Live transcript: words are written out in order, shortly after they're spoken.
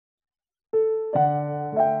Hello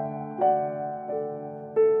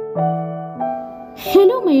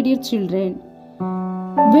my dear children,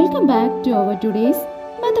 welcome back to our today's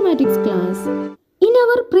mathematics class. In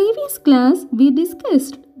our previous class, we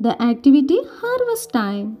discussed the activity harvest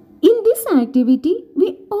time. In this activity,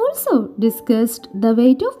 we also discussed the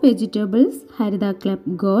weight of vegetables Harida Club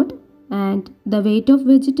got and the weight of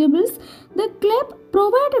vegetables the club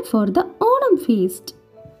provided for the Onam feast.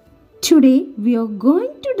 Today, we are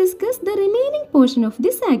going to discuss the remaining portion of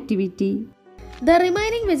this activity. The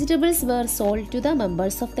remaining vegetables were sold to the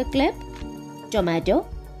members of the club: tomato,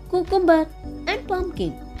 cucumber and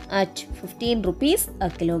pumpkin at 15 rupees a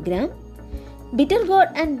kilogram, bitter gourd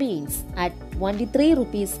and beans at 23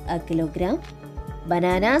 rupees a kilogram,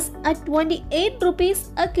 bananas at 28 rupees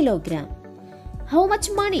a kilogram. How much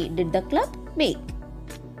money did the club make?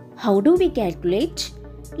 How do we calculate?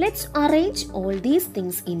 Let's arrange all these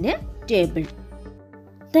things in a table.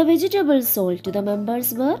 The vegetables sold to the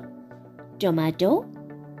members were tomato,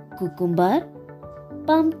 cucumber,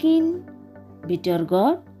 pumpkin, bitter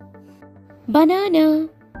gourd, banana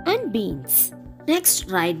and beans. Next,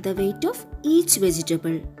 write the weight of each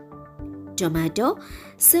vegetable. Tomato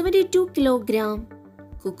 72 kg,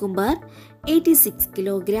 cucumber 86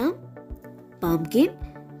 kg, pumpkin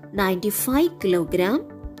 95 kg,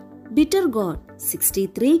 bitter gourd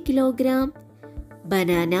 63 kg,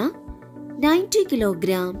 banana 90 kg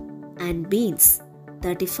and beans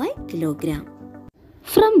 35 kg.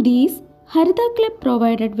 From these, Harida Club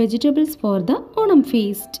provided vegetables for the Onam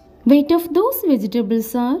feast. Weight of those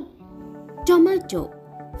vegetables are: tomato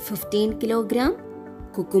 15 kg,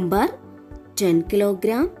 cucumber 10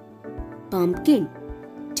 kg, pumpkin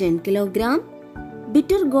 10 kg,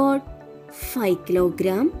 bitter gourd 5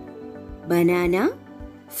 kg, banana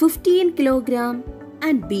 15 kg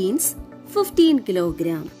and beans 15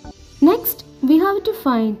 kg. Next, we have to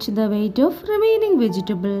find the weight of remaining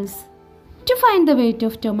vegetables. To find the weight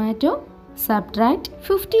of tomato, subtract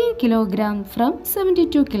 15 kg from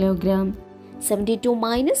 72 kg. 72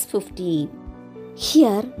 minus 15.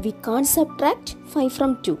 Here we can't subtract 5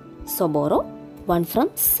 from 2. So borrow 1 from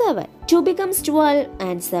 7. 2 becomes 12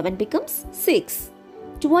 and 7 becomes 6.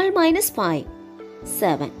 12 minus 5,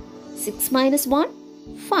 7. 6 minus 1,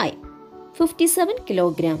 5. 57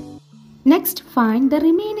 kg. Next, find the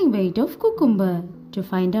remaining weight of cucumber. To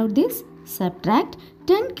find out this, subtract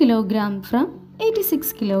 10 kg from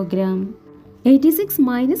 86 kg. 86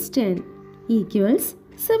 minus 10 equals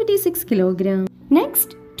 76 kg.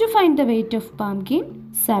 Next, to find the weight of pumpkin,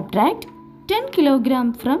 subtract 10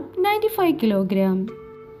 kg from 95 kg.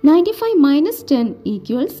 95 minus 10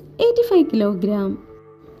 equals 85 kg.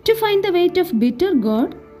 To find the weight of bitter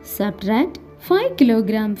gourd, subtract 5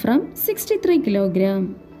 kg from 63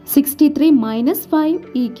 kg. 63 minus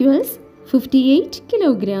 5 equals 58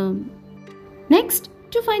 kg. Next,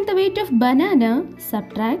 to find the weight of banana,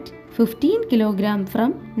 subtract 15 kg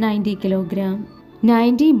from 90 kg.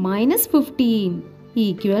 90 minus 15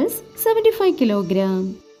 equals 75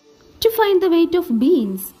 kg. To find the weight of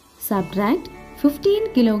beans, subtract 15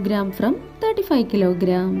 kg from 35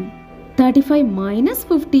 kg. 35 minus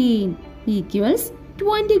 15 equals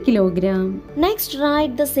 20 kg. Next,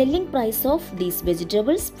 write the selling price of these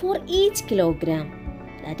vegetables for each kilogram.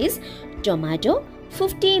 That is, tomato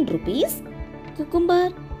 15 rupees, cucumber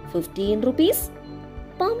 15 rupees,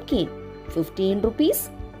 pumpkin 15 rupees,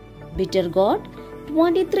 bitter gourd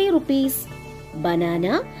 23 rupees,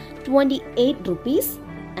 banana 28 rupees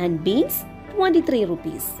and beans 23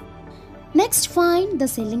 rupees. Next, find the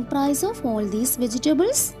selling price of all these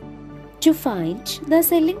vegetables. To find the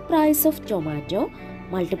selling price of tomato,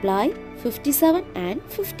 multiply 57 and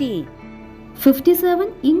 15.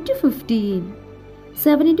 57 into 15.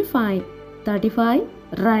 7 into 5, 35.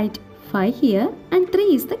 Write 5 here and 3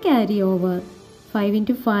 is the carryover. 5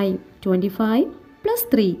 into 5, 25 plus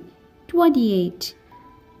 3, 28.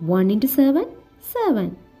 1 into 7,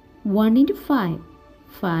 7. 1 into 5,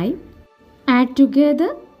 5. Add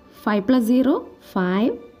together 5 plus 0,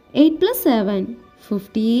 5. 8 plus 7,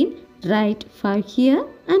 15. Write 5 here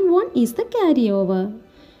and 1 is the carryover.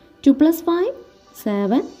 2 plus 5,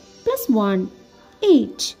 7 plus 1,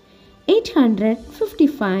 8.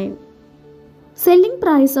 855. Selling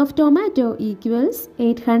price of tomato equals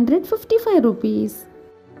 855 rupees.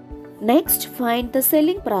 Next, find the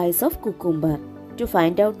selling price of cucumber. To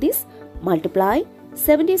find out this, multiply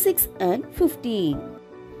 76 and 15.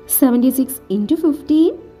 76 into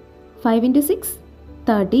 15. 5 into 6,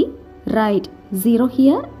 30. Write 0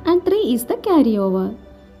 here and 3 is the carryover.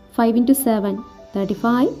 5 into 7,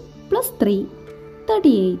 35 plus 3,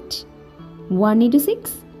 38. 1 into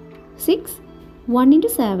 6, 6. 1 into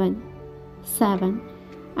 7, 7.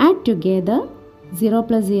 Add together 0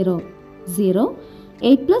 plus 0, 0.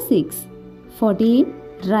 8 plus 6, 14.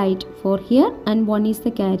 Right, 4 here and 1 is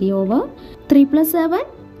the carryover. 3 plus 7,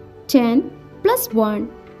 10 plus 1,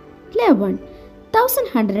 11.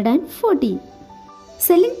 1140.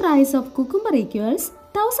 Selling price of cucumber equals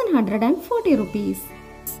 1140 rupees.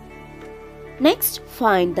 Next,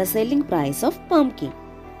 find the selling price of pumpkin.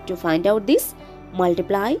 To find out this,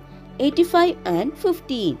 multiply 85 and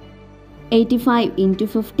 15. 85 into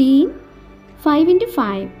 15, 5 into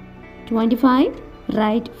 5, 25.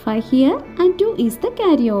 Write 5 here and 2 is the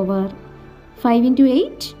carryover. 5 into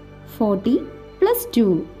 8, 40 plus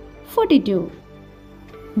 2, 42.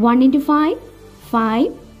 1 into 5,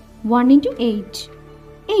 5. 1 into 8,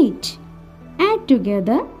 8. Add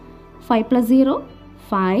together 5 plus 0,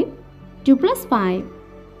 5. 2 plus 5,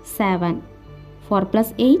 7. 4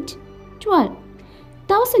 plus 8, 12.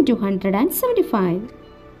 1275.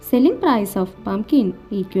 Selling price of pumpkin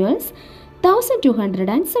equals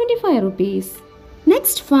 1275 rupees.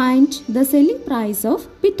 Next, find the selling price of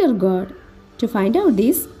bitter gourd. To find out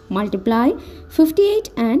this, multiply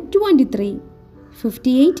 58 and 23.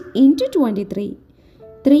 58 into 23.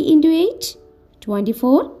 3 into 8,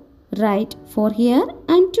 24. Write 4 here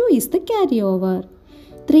and 2 is the carryover.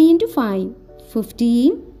 3 into 5,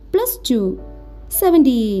 15 plus 2,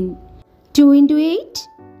 17. 2 into 8,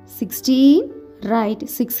 16. Write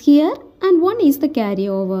 6 here and 1 is the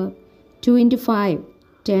carryover. 2 into 5,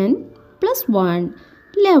 10 plus 1,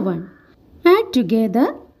 11. Add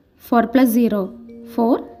together 4 plus 0,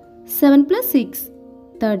 4. 7 plus 6,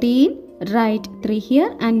 13. Write 3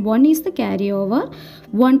 here and 1 is the carryover.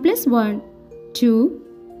 1 plus 1, 2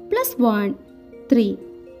 plus 1, 3.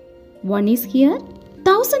 1 is here.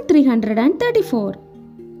 1334.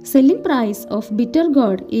 Selling price of bitter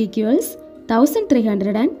gourd equals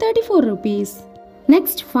 1334 rupees.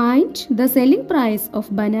 Next, find the selling price of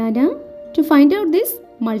banana. To find out this,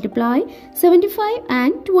 multiply 75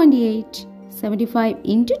 and 28. 75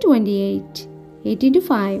 into 28. 8 into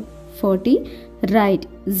 5, 40. Write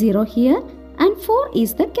 0 here and 4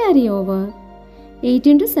 is the carryover. 8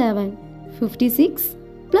 into 7, 56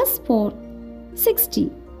 plus 4,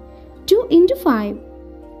 60. 2 into 5,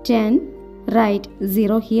 10. Write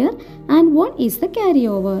 0 here and 1 is the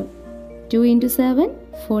carryover. 2 into 7,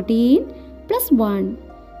 14 plus 1,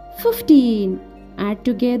 15. Add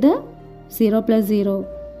together 0 plus 0,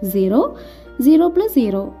 0. 0 plus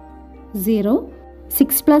 0, 0.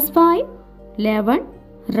 6 plus 5, 11.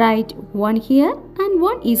 Write 1 here and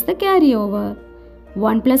 1 is the carryover.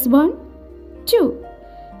 1 plus 1, 2.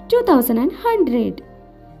 2100.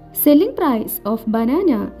 Selling price of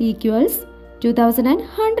banana equals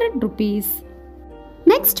 2100 rupees.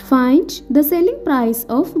 Next, find the selling price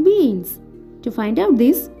of beans. To find out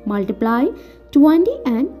this, multiply 20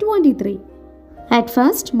 and 23. At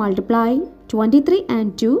first, multiply 23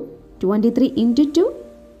 and 2. 23 into 2,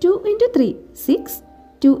 2 into 3, 6.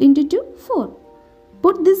 2 into 2, 4.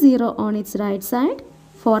 Put the 0 on its right side,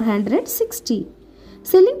 460.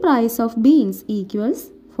 Selling price of beans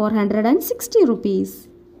equals 460 rupees.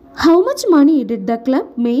 How much money did the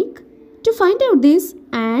club make? To find out this,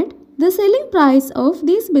 add the selling price of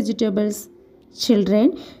these vegetables.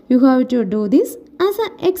 Children, you have to do this as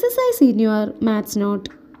an exercise in your maths note.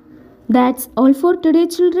 That's all for today,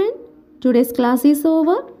 children. Today's class is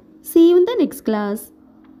over. See you in the next class.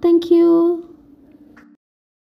 Thank you.